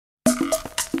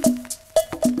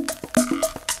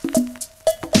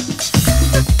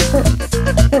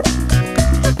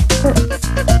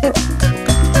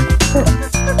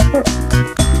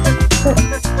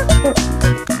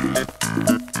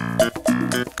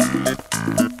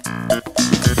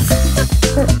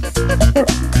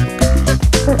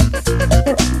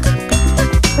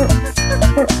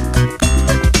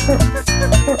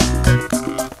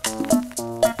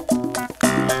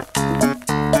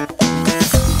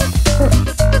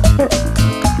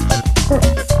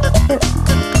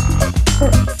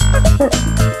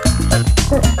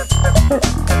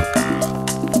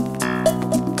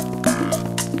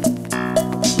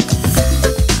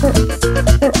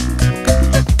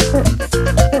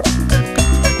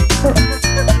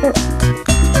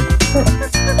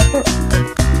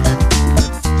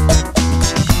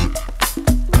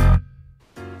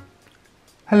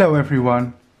Hello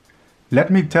everyone! Let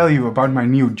me tell you about my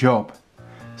new job.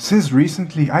 Since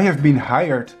recently I have been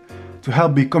hired to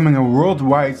help becoming a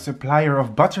worldwide supplier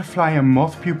of butterfly and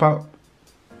moth pupa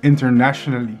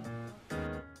internationally.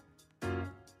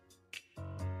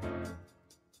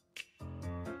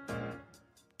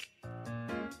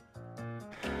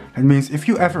 That means if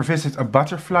you ever visit a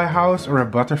butterfly house or a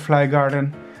butterfly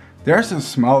garden, there's a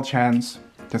small chance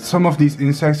that some of these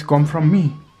insects come from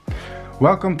me.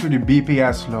 Welcome to the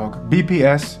BPS log.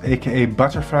 BPS, aka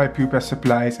Butterfly Pupa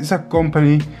Supplies, is a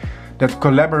company that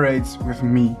collaborates with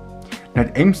me,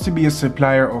 that aims to be a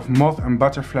supplier of moth and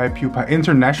butterfly pupa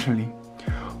internationally.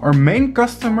 Our main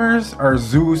customers are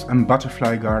zoos and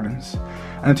butterfly gardens,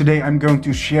 and today I'm going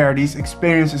to share these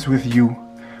experiences with you.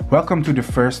 Welcome to the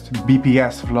first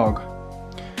BPS vlog.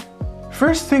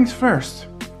 First things first,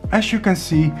 as you can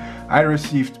see, I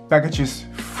received packages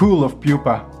full of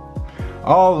pupa.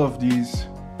 All of these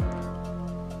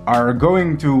are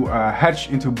going to hatch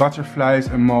into butterflies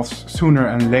and moths sooner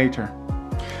and later.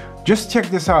 Just check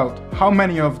this out, how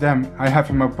many of them I have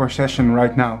in my possession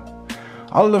right now.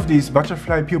 All of these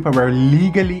butterfly pupa were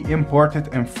legally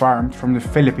imported and farmed from the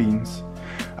Philippines.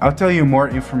 I'll tell you more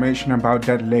information about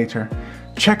that later.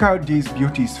 Check out these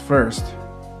beauties first.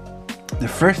 The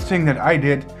first thing that I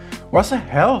did was a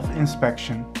health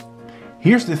inspection.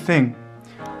 Here's the thing,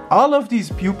 all of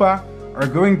these pupa are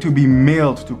going to be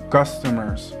mailed to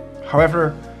customers.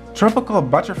 However, tropical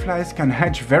butterflies can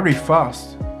hatch very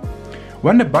fast.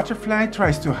 When the butterfly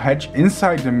tries to hatch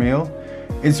inside the male,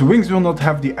 its wings will not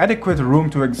have the adequate room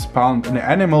to expand and the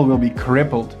animal will be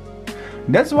crippled.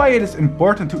 That's why it is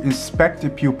important to inspect the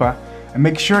pupa and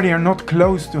make sure they are not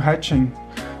close to hatching.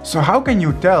 So how can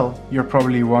you tell, you're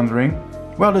probably wondering?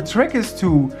 Well, the trick is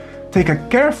to take a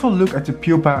careful look at the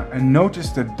pupa and notice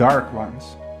the dark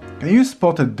ones. Can you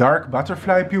spot a dark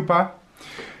butterfly pupa?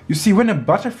 You see, when a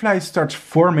butterfly starts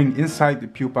forming inside the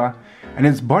pupa and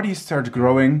its body starts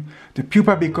growing, the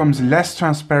pupa becomes less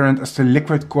transparent as the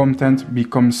liquid content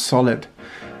becomes solid.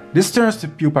 This turns the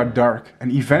pupa dark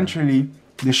and eventually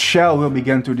the shell will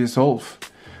begin to dissolve,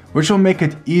 which will make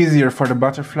it easier for the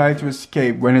butterfly to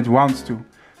escape when it wants to,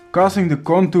 causing the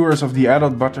contours of the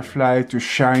adult butterfly to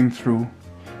shine through.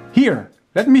 Here,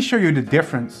 let me show you the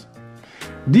difference.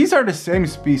 These are the same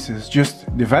species, just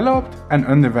developed and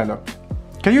undeveloped.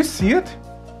 Can you see it?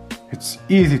 It's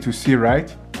easy to see,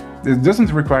 right? It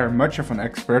doesn't require much of an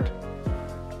expert.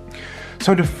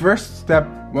 So the first step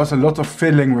was a lot of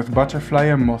fiddling with butterfly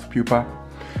and moth pupa.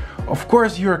 Of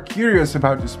course, you are curious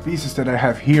about the species that I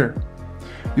have here.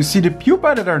 You see, the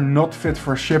pupa that are not fit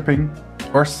for shipping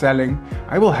or selling,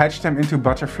 I will hatch them into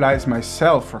butterflies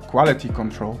myself for quality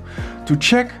control, to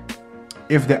check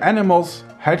if the animals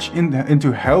hatch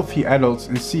into healthy adults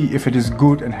and see if it is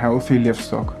good and healthy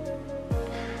livestock.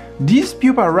 These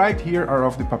pupa right here are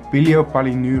of the Papilio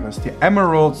pallinurus, the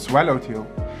emerald swallowtail.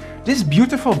 This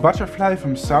beautiful butterfly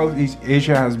from Southeast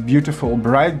Asia has beautiful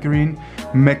bright green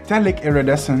metallic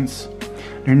iridescence.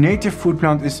 Their native food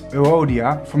plant is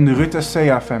Euodia from the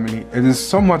Rutaceae family. It is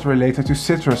somewhat related to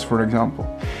citrus, for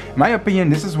example. In my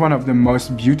opinion, this is one of the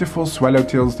most beautiful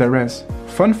swallowtails there is.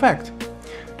 Fun fact,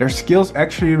 their scales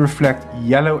actually reflect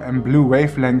yellow and blue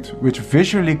wavelengths, which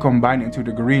visually combine into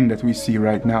the green that we see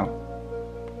right now.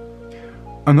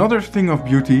 Another thing of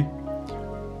beauty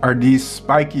are these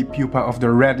spiky pupa of the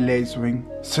red lacewing,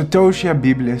 Setosia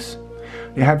biblis.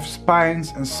 They have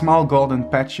spines and small golden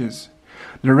patches.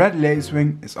 The red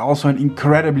lacewing is also an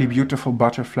incredibly beautiful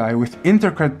butterfly with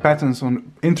intricate patterns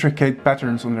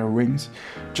on their wings.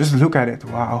 Just look at it,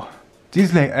 wow.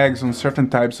 These lay eggs on certain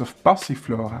types of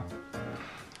passiflora.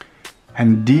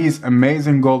 And these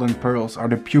amazing golden pearls are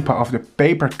the pupa of the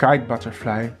paper kite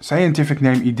butterfly, scientific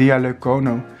name Idea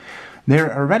leucono. They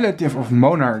are a relative of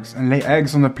monarchs and lay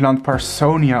eggs on the plant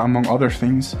Parsonia, among other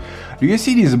things. Do you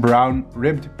see these brown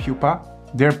ribbed pupa?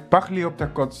 They're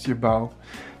Paglioptacottiebau.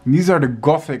 These are the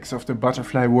gothics of the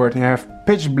butterfly world. They have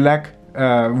pitch black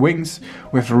wings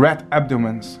with red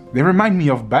abdomens. They remind me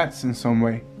of bats in some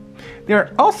way. They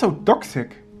are also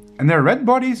toxic, and their red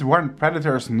bodies warn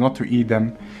predators not to eat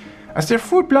them, as their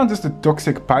food plant is the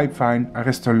toxic pipevine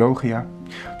Aristolochia.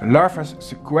 The larvae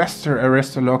sequester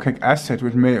aristolochic acid,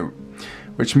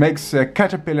 which makes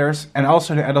caterpillars and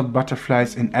also the adult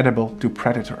butterflies inedible to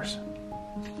predators.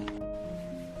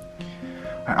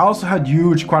 I also had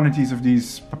huge quantities of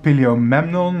these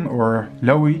Papiliomemnon or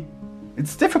Loei.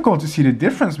 It's difficult to see the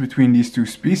difference between these two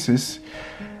species,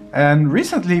 and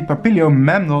recently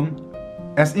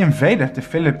Papiliomemnon has invaded the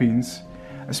Philippines,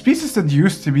 a species that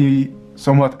used to be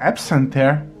somewhat absent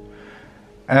there,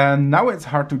 and now it's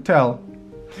hard to tell.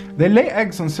 They lay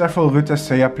eggs on several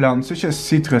Rutacea plants such as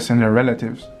citrus and their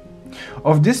relatives.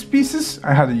 Of this species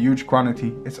I had a huge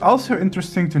quantity. It's also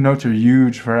interesting to note their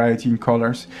huge variety in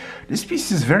colors. This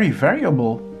species is very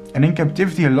variable, and in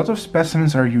captivity a lot of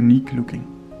specimens are unique looking.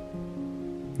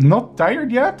 Not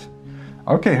tired yet?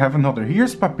 Okay, have another.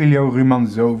 Here's Papilio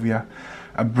rumansovia,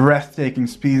 a breathtaking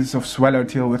species of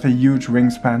swallowtail with a huge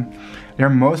wingspan. They are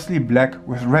mostly black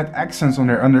with red accents on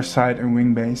their underside and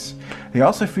wing base. They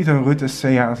also feed on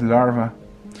Rutacea as larvae.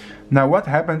 Now what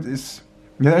happened is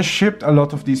that I shipped a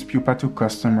lot of these pupa to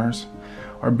customers.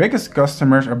 Our biggest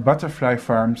customers are butterfly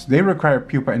farms. They require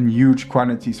pupa in huge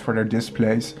quantities for their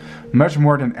displays, much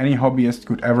more than any hobbyist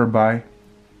could ever buy.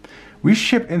 We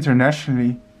ship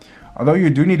internationally, although you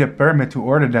do need a permit to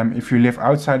order them if you live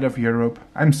outside of Europe.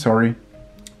 I'm sorry.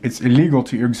 It's illegal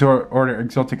to order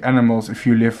exotic animals if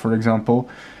you live, for example,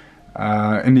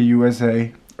 in the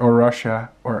USA or Russia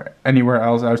or anywhere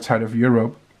else outside of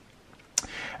Europe.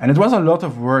 And it was a lot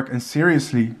of work, and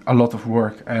seriously a lot of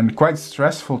work, and quite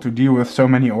stressful to deal with so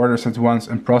many orders at once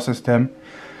and process them.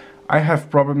 I have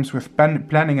problems with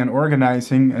planning and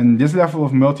organizing, and this level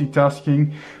of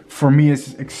multitasking for me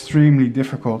is extremely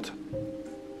difficult.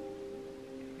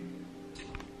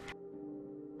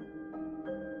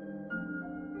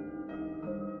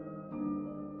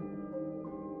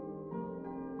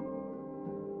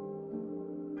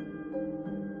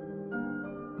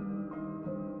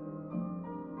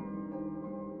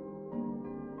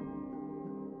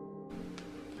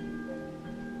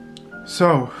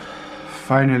 So,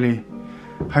 finally,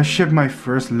 I shipped my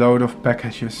first load of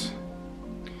packages.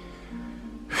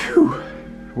 Phew!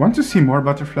 Want to see more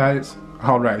butterflies?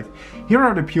 Alright, here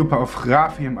are the pupa of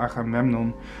Graphium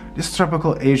agamemnon. This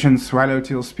tropical Asian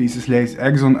swallowtail species lays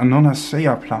eggs on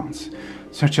Annonacea plants,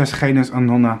 such as genus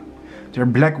Annona. Their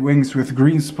black wings with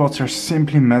green spots are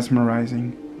simply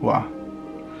mesmerizing. Wow.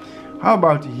 How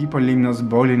about the Hippolimnus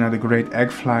bolina, the great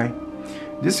eggfly?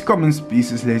 This common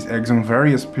species lays eggs on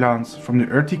various plants from the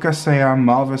Urticacea,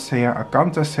 Malvacea,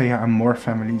 Acanthacea and more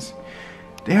families.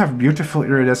 They have beautiful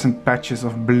iridescent patches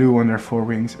of blue on their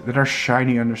forewings that are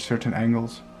shiny under certain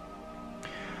angles.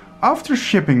 After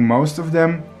shipping most of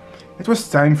them, it was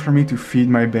time for me to feed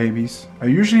my babies. I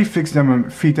usually feed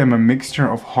them a mixture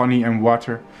of honey and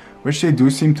water, which they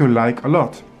do seem to like a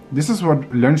lot. This is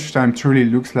what lunchtime truly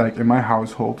looks like in my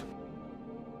household.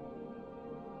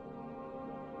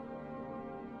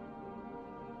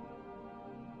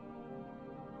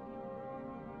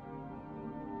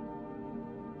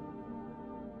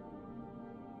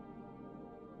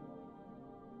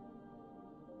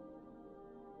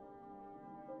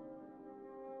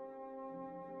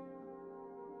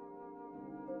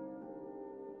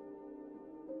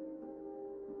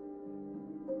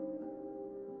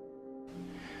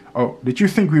 Oh, did you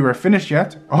think we were finished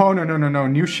yet? Oh, no,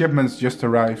 new shipments just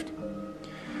arrived.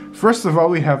 First of all,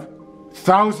 we have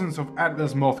thousands of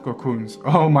Atlas moth cocoons.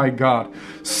 Oh my god,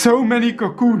 so many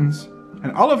cocoons!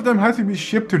 And all of them had to be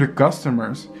shipped to the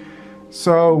customers.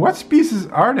 So, what species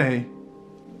are they?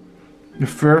 The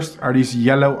first are these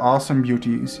yellow awesome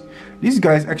beauties. These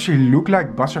guys actually look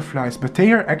like butterflies, but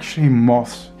they are actually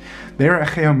moths. They are a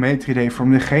Geometridae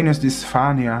from the genus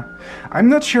Dysphania. I'm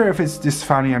not sure if it's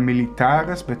Dysphania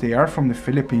militaris, but they are from the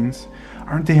Philippines.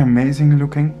 Aren't they amazing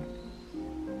looking?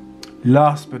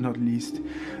 Last but not least,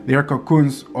 they are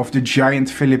cocoons of the giant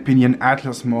Philippine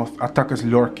atlas moth, Attacus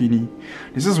lorquini.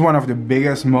 This is one of the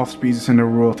biggest moth species in the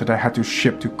world that I had to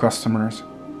ship to customers.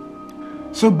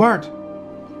 So Bart,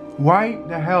 why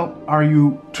the hell are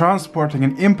you transporting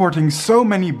and importing so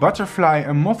many butterfly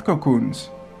and moth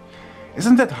cocoons?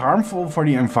 Isn't that harmful for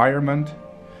the environment?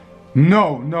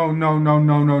 No,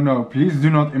 please do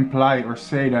not imply or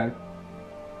say that.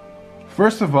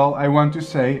 First of all, I want to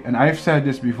say, and I've said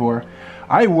this before,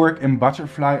 I work in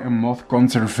butterfly and moth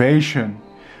conservation.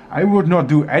 I would not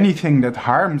do anything that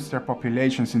harms their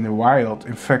populations in the wild.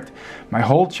 In fact, my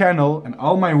whole channel and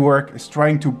all my work is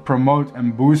trying to promote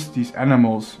and boost these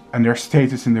animals and their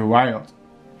status in the wild.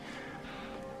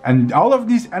 And all of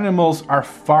these animals are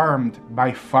farmed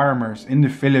by farmers in the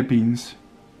Philippines.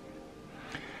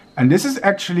 And this is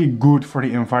actually good for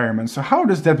the environment. So how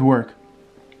does that work?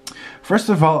 First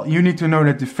of all, you need to know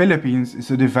that the Philippines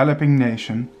is a developing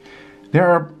nation. There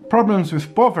are problems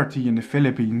with poverty in the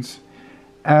Philippines.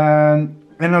 And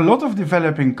in a lot of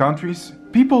developing countries,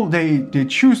 people, they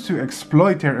choose to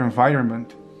exploit their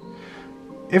environment.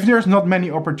 If there's not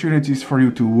many opportunities for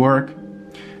you to work,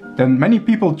 then many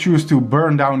people choose to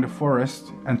burn down the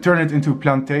forest and turn it into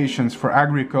plantations for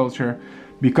agriculture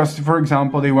because, for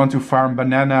example, they want to farm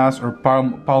bananas or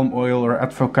palm oil or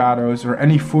avocados or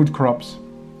any food crops.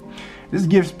 This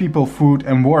gives people food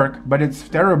and work, but it's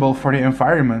terrible for the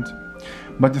environment.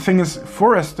 But the thing is,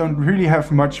 forests don't really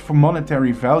have much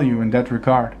monetary value in that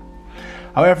regard.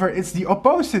 However, it's the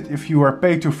opposite if you are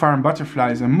paid to farm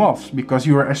butterflies and moths, because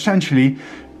you are essentially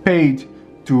paid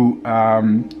to,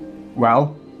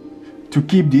 to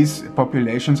keep these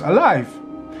populations alive.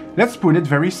 Let's put it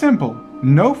very simple.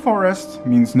 No forest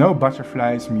means no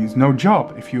butterflies, means no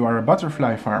job if you are a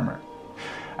butterfly farmer.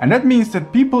 And that means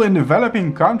that people in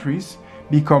developing countries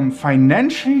become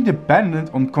financially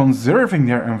dependent on conserving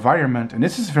their environment, and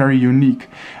this is very unique.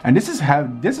 And this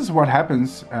is what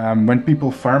happens when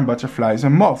people farm butterflies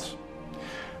and moths.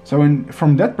 So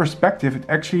from that perspective, it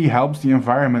actually helps the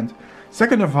environment.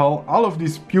 Second of all of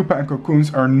these pupa and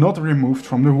cocoons are not removed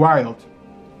from the wild.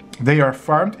 They are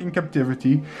farmed in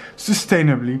captivity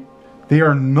sustainably. They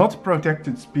are not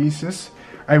protected species.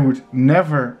 I would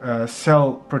never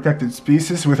sell protected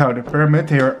species without a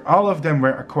permit. All of them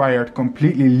were acquired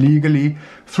completely legally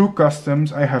through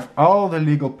customs. I have all the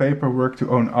legal paperwork to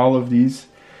own all of these.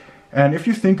 And if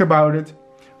you think about it,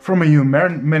 from a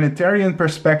humanitarian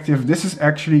perspective, this is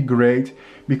actually great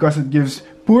because it gives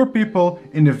poor people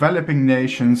in developing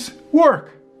nations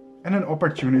work and an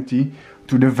opportunity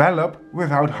to develop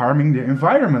without harming the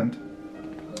environment.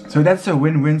 So that's a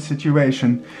win-win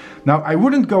situation. Now, I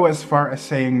wouldn't go as far as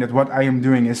saying that what I am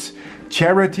doing is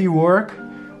charity work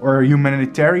or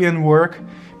humanitarian work,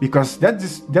 because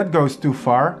that goes too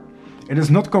far. It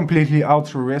is not completely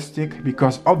altruistic,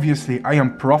 because obviously I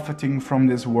am profiting from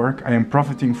this work, I am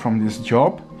profiting from this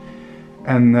job.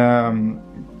 And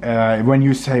when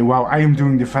you say, wow, I am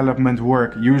doing development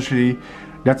work, usually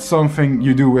that's something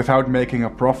you do without making a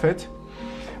profit.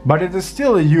 But it is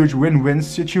still a huge win-win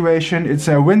situation. It's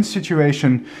a win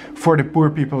situation for the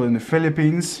poor people in the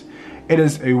Philippines. It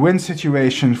is a win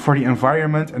situation for the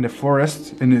environment and the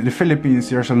forest. In the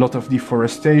Philippines, there's a lot of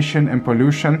deforestation and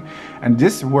pollution, and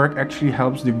this work actually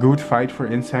helps the good fight for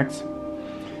insects.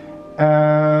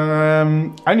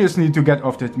 I just need to get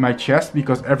off my chest,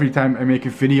 because every time I make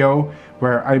a video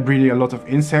where I breed a lot of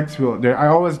insects, I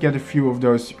always get a few of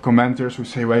those commenters who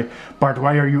say, "Wait, Bart,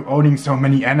 why are you owning so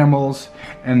many animals?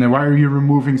 And why are you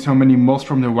removing so many moths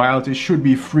from the wild? They should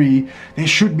be free. They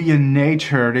should be in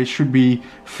nature. They should be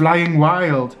flying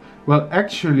wild." Well,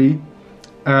 actually,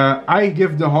 I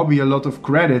give the hobby a lot of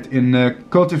credit in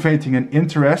cultivating an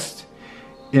interest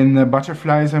in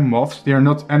butterflies and moths. They are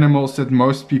not animals that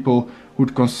most people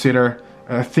would consider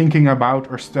thinking about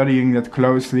or studying that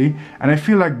closely. And I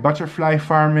feel like butterfly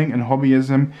farming and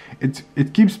hobbyism, it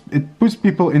puts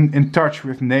people in touch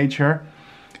with nature,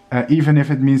 even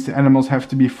if it means the animals have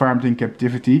to be farmed in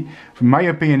captivity. From my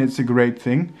opinion, it's a great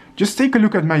thing. Just take a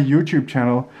look at my YouTube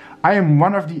channel. I am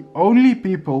one of the only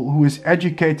people who is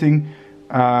educating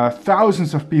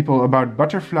thousands of people about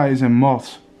butterflies and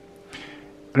moths.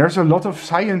 There's a lot of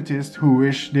scientists who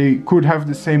wish they could have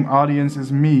the same audience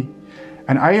as me.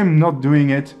 And I am not doing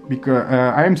it because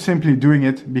I am simply doing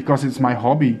it because it's my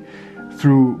hobby.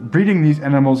 Through breeding these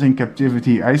animals in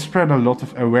captivity, I spread a lot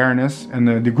of awareness and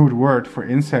the good word for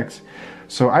insects.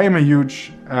 So I am a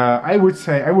huge, I would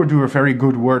say I would do a very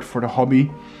good word for the hobby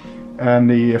and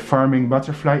the farming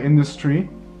butterfly industry.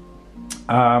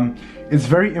 It's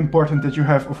very important that you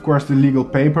have, of course, the legal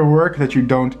paperwork, that you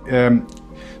don't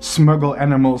smuggle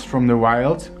animals from the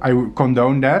wild. I would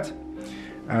condone that.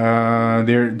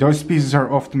 Those species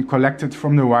are often collected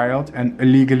from the wild and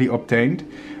illegally obtained,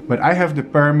 but I have the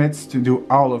permits to do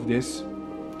all of this.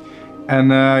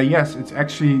 And yes, it's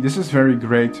actually, this is very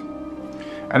great.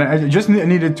 And I just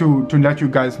needed to let you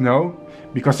guys know,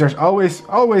 because there's always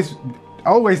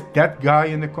that guy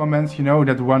in the comments, you know,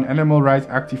 that one animal rights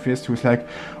activist who's like,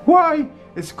 why?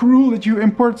 It's cruel that you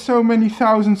import so many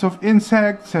thousands of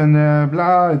insects and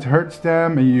blah, it hurts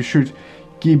them and you should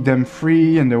keep them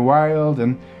free in the wild.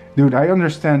 And dude, I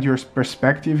understand your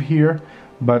perspective here,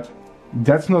 but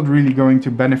that's not really going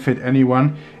to benefit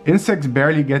anyone. Insects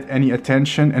barely get any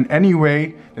attention, and any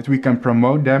way that we can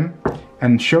promote them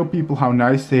and show people how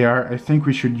nice they are, I think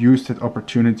we should use that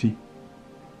opportunity.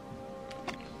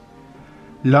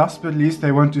 Last but least, I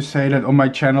want to say that on my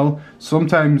channel,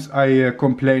 sometimes I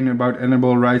complain about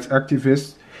animal rights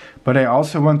activists, but I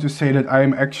also want to say that I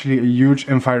am actually a huge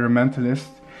environmentalist,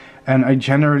 and I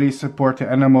generally support the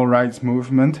animal rights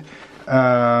movement.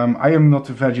 I am not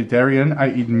a vegetarian,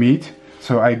 I eat meat,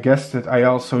 so I guess that I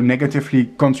also negatively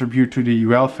contribute to the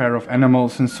welfare of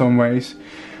animals in some ways.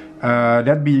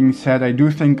 That being said, I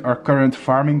do think our current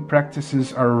farming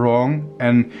practices are wrong,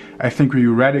 and I think we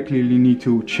radically need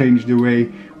to change the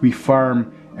way we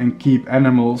farm and keep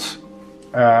animals.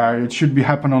 It should be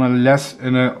happen on on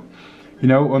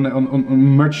a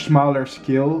much smaller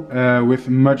scale, with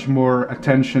much more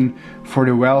attention for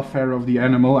the welfare of the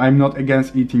animal. I'm not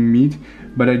against eating meat,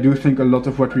 but I do think a lot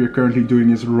of what we are currently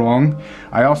doing is wrong.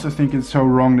 I also think it's so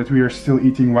wrong that we are still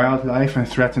eating wildlife and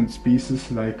threatened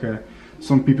species, like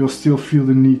some people still feel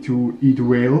the need to eat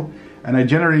whale. And I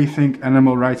generally think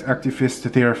animal rights activists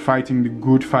that they are fighting the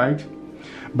good fight,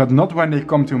 but not when they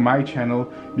come to my channel,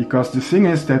 because the thing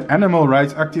is that animal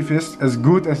rights activists, as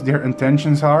good as their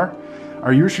intentions are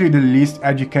usually the least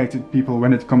educated people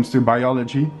when it comes to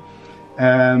biology.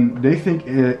 And they think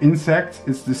insects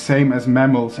is the same as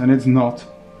mammals, and it's not.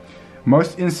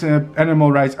 Most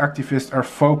animal rights activists are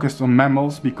focused on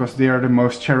mammals because they are the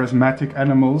most charismatic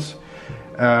animals,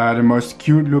 the most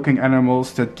cute looking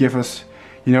animals that give us,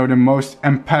 the most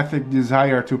empathic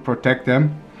desire to protect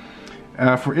them.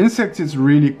 For insects it's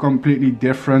really completely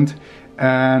different,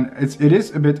 and it is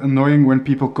a bit annoying when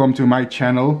people come to my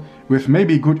channel with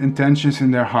maybe good intentions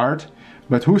in their heart,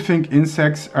 but who think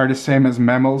insects are the same as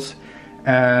mammals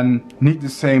and need the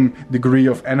same degree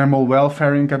of animal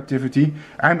welfare in captivity.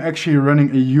 I'm actually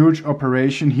running a huge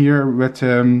operation here with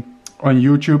on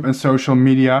YouTube and social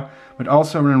media, but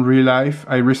also in real life.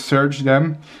 I research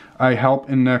them, I help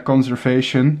in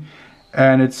conservation,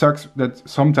 and it sucks that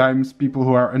sometimes people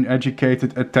who are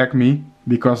uneducated attack me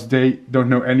because they don't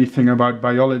know anything about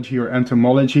biology or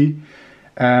entomology,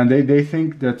 and they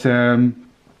think that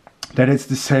that it's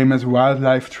the same as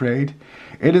wildlife trade.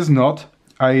 It is not.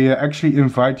 I actually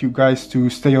invite you guys to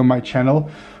stay on my channel,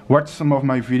 watch some of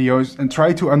my videos, and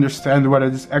try to understand what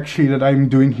it is actually that I'm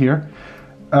doing here.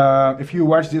 If you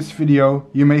watch this video,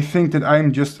 you may think that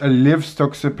I'm just a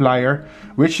livestock supplier,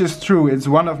 which is true, it's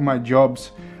one of my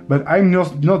jobs. But I'm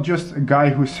not just a guy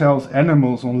who sells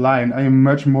animals online, I am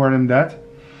much more than that.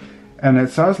 And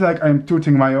it sounds like I'm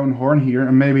tooting my own horn here,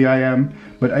 and maybe I am,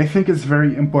 but I think it's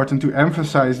very important to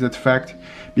emphasize that fact,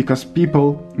 because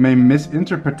people may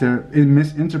misinterpret,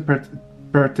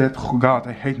 oh god,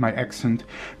 I hate my accent,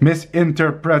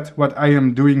 misinterpret what I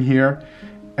am doing here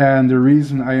and the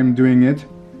reason I am doing it.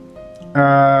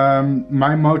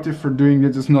 My motive for doing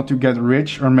this is not to get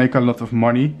rich or make a lot of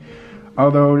money.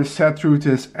 Although the sad truth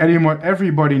is,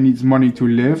 everybody needs money to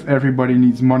live, everybody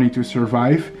needs money to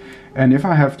survive. And if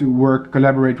I have to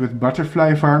collaborate with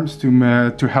butterfly farms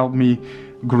to help me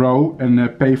grow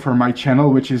and pay for my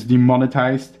channel, which is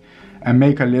demonetized, and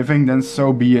make a living, then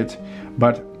so be it.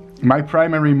 But my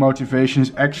primary motivation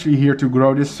is actually here to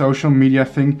grow this social media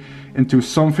thing into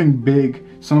something big,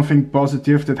 something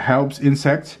positive that helps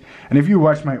insects. And if you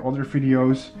watch my other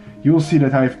videos, you'll see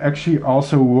that I've actually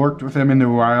also worked with them in the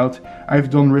wild.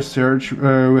 I've done research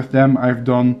with them, I've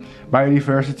done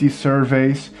biodiversity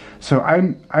surveys. So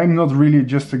I'm not really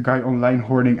just a guy online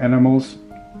hoarding animals.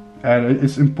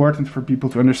 It's important for people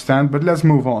to understand, but let's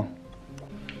move on.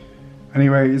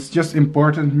 Anyway, it's just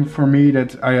important for me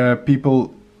that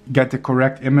people get the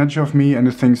correct image of me and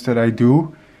the things that I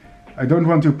do. I don't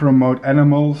want to promote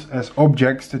animals as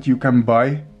objects that you can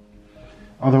buy.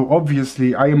 Although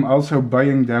obviously I am also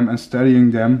buying them and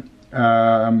studying them,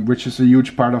 which is a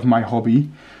huge part of my hobby.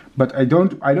 But I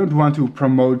don't want to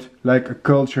promote like a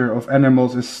culture of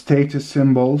animals as status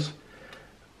symbols.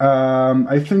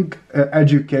 I think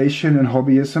education and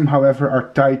hobbyism, however, are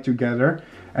tied together.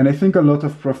 And I think a lot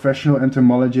of professional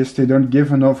entomologists, they don't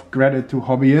give enough credit to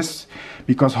hobbyists,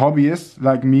 because hobbyists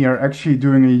like me are actually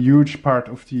doing a huge part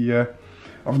of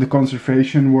the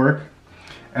conservation work,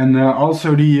 and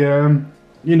also the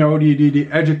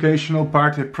educational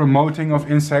part, the promoting of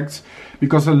insects,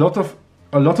 because a lot of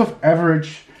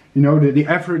average, the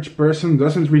average person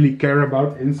doesn't really care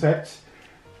about insects.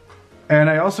 And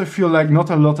I also feel like not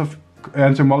a lot of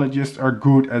entomologists are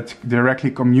good at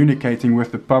directly communicating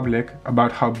with the public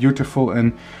about how beautiful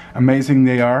and amazing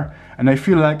they are. And I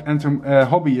feel like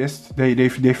hobbyists,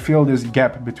 they fill this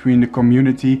gap between the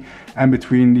community and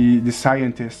between the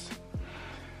scientists.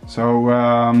 So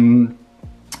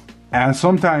And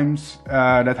sometimes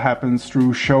that happens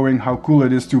through showing how cool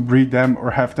it is to breed them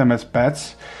or have them as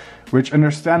pets, which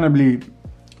understandably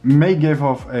may give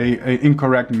off a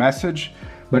incorrect message,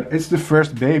 but it's the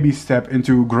first baby step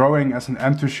into growing as an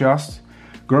enthusiast,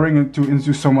 growing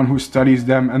into someone who studies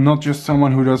them and not just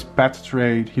someone who does pet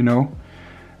trade, you know.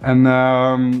 And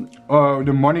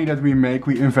the money that we make,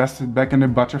 we invested back in the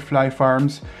butterfly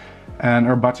farms and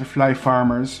our butterfly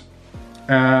farmers,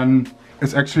 and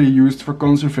it's actually used for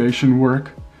conservation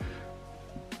work.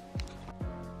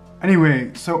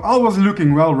 Anyway, so all was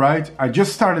looking well, right? I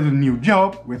just started a new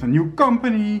job with a new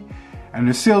company and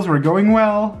the sales were going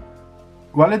well.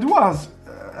 Well, it was,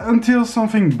 until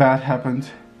something bad happened.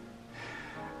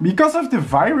 Because of the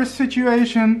virus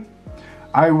situation,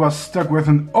 I was stuck with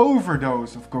an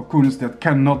overdose of cocoons that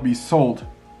cannot be sold.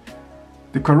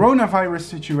 The coronavirus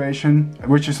situation,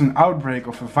 which is an outbreak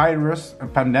of a virus, a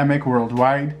pandemic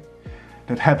worldwide,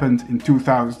 that happened in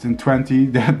 2020,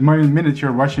 the minute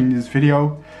you're watching this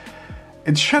video,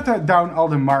 it shut down all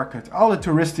the market, all the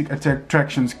touristic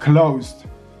attractions closed,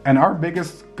 and our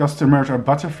biggest customers are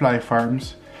butterfly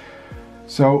farms.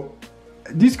 So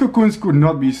these cocoons could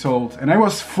not be sold, and I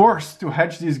was forced to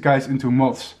hatch these guys into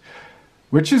moths,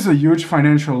 which is a huge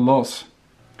financial loss.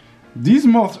 These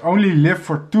moths only live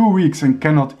for 2 weeks and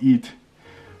cannot eat.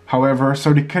 However,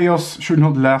 so the chaos should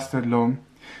not last that long.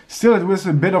 Still, it was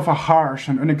a bit of a harsh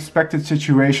and unexpected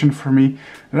situation for me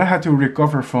that I had to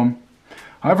recover from.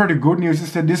 However, the good news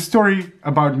is that this story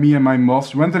about me and my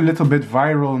moths went a little bit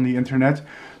viral on the internet,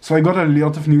 so I got a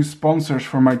lot of new sponsors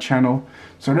for my channel,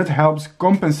 so that helps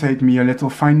compensate me a little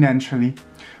financially.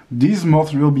 These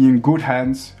moths will be in good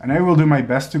hands, and I will do my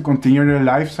best to continue their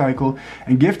life cycle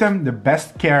and give them the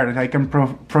best care that I can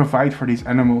provide for these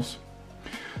animals.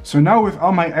 So now, with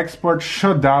all my exports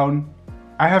shut down,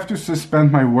 I have to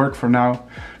suspend my work for now.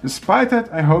 Despite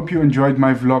that, I hope you enjoyed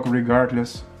my vlog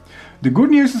regardless. The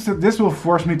good news is that this will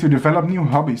force me to develop new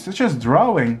hobbies, such as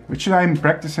drawing, which I am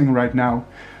practicing right now.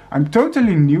 I'm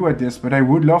totally new at this, but I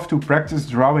would love to practice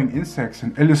drawing insects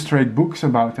and illustrate books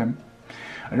about them.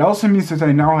 It also means that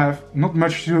I now have not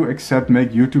much to do except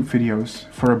make YouTube videos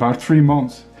for about 3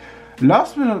 months.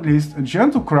 Last but not least, a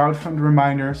gentle crowdfund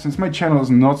reminder, since my channel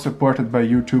is not supported by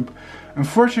YouTube.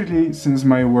 Unfortunately, since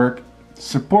my work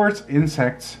supports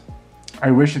insects,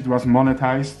 I wish it was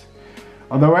monetized.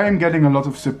 Although I am getting a lot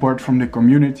of support from the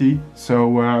community,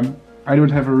 so I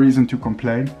don't have a reason to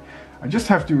complain. I just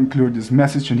have to include this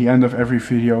message in the end of every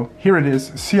video. Here it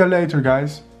is. See you later,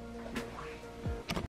 guys.